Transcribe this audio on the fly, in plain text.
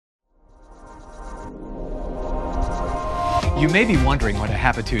You may be wondering what a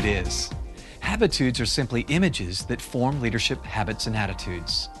habitude is. Habitudes are simply images that form leadership habits and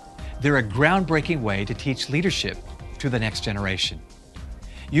attitudes. They're a groundbreaking way to teach leadership to the next generation.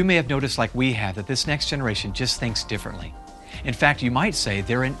 You may have noticed, like we have, that this next generation just thinks differently. In fact, you might say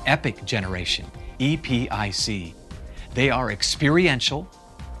they're an epic generation, EPIC. They are experiential,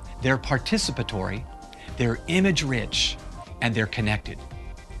 they're participatory, they're image-rich, and they're connected.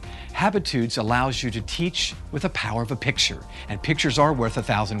 Habitudes allows you to teach with the power of a picture, and pictures are worth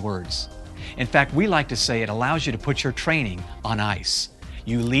 1,000 words. In fact, we like to say it allows you to put your training on ice.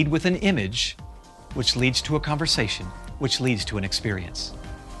 You lead with an image, which leads to a conversation, which leads to an experience.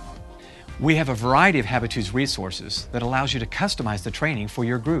 We have a variety of Habitudes resources that allows you to customize the training for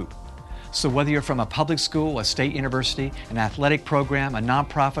your group. So whether you're from a public school, a state university, an athletic program, a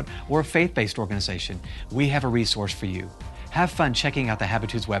nonprofit, or a faith-based organization, we have a resource for you. Have fun checking out the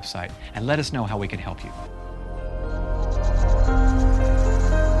Habitudes website and let us know how we can help you.